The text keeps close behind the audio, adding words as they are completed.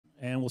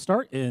And we'll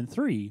start in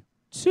 3,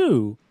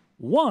 2,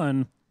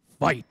 1,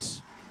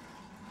 fight.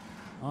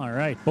 All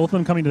right, both of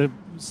them coming to the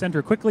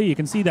center quickly. You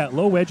can see that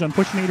low wedge on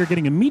Pushinator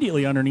getting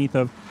immediately underneath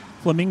of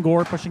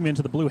Flamingore, pushing him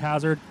into the blue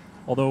hazard.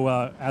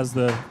 Although as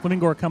the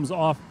Flamingore comes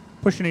off,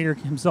 Pushinator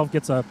himself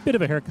gets a bit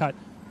of a haircut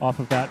off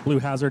of that blue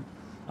hazard.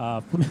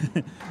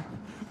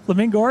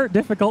 Flamingore,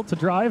 difficult to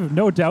drive,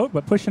 no doubt,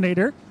 but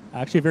Pushinator,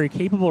 actually a very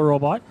capable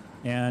robot,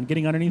 and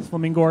getting underneath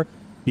Flamingore,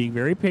 being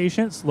very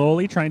patient,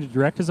 slowly trying to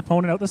direct his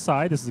opponent out the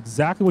side. This is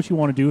exactly what you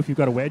want to do if you've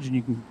got a wedge and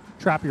you can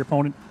trap your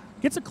opponent.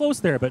 Gets it close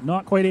there, but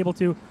not quite able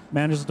to.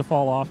 Manages to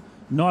fall off.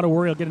 Not a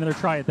worry, I'll get another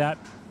try at that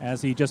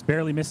as he just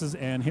barely misses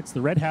and hits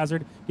the red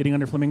hazard, getting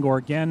under Flamingore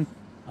again,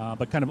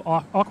 but kind of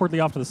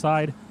awkwardly off to the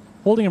side.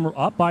 Holding him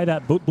up by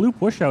that blue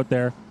push out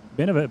there.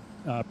 Bit of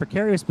a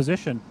precarious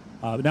position.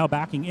 Now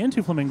backing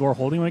into Flamingore,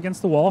 holding him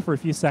against the wall for a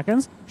few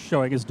seconds,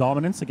 showing his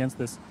dominance against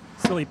this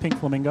silly pink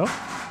Flamingo.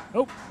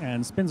 Oh,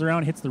 and spins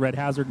around, hits the red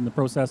hazard in the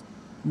process.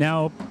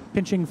 Now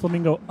pinching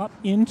Flamingo up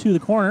into the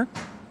corner.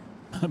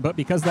 But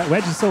because that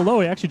wedge is so low,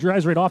 he actually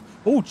drives right off.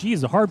 Oh,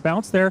 geez, a hard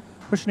bounce there.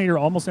 Pushinator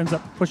almost ends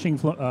up pushing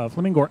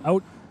Flamingore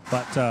out,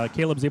 but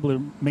Caleb's able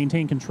to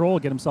maintain control,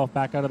 get himself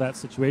back out of that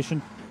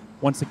situation.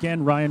 Once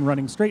again, Ryan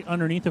running straight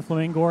underneath of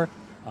Flamingore,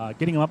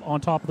 getting him up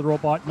on top of the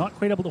robot. Not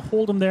quite able to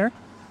hold him there,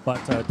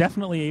 but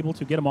definitely able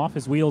to get him off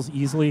his wheels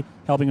easily,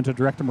 helping him to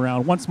direct him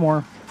around. Once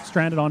more,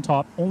 stranded on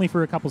top, only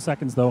for a couple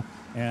seconds though,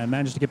 and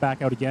manages to get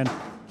back out again.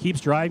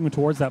 Keeps driving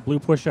towards that blue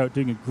push out,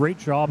 doing a great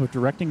job of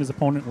directing his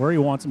opponent where he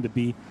wants him to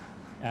be,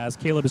 as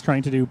Caleb is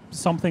trying to do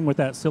something with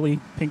that silly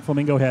pink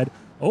Flamingo head.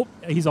 Oh,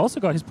 he's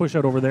also got his push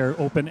out over there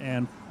open,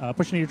 and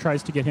Pushinator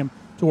tries to get him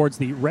towards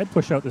the red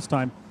push out this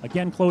time.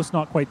 Again, close,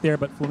 not quite there,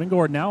 but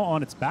Flamingore now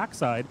on its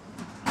backside.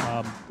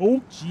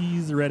 Oh,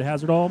 geez, the red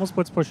hazard almost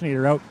puts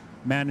Pushinator out.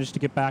 Managed to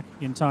get back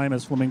in time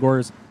as Flamingore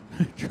is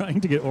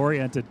trying to get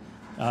oriented.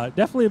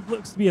 Definitely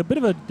looks to be a bit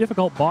of a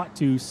difficult bot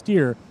to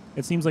steer.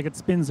 It seems like it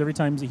spins every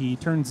time he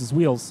turns his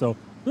wheels, so a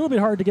little bit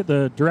hard to get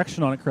the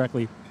direction on it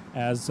correctly,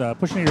 as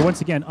Pushinator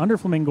once again under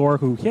Flamingore,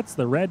 who hits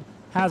the red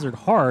hazard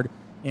hard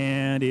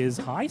and is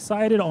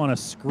high-sided on a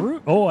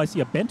screw. Oh, I see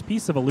a bent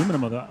piece of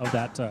aluminum of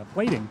that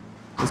plating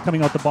is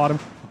coming out the bottom.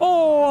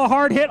 Oh, a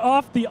hard hit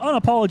off the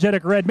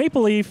unapologetic red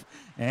maple leaf,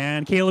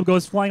 and Caleb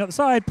goes flying out the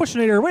side.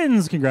 Pushinator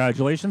wins.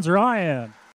 Congratulations, Ryan.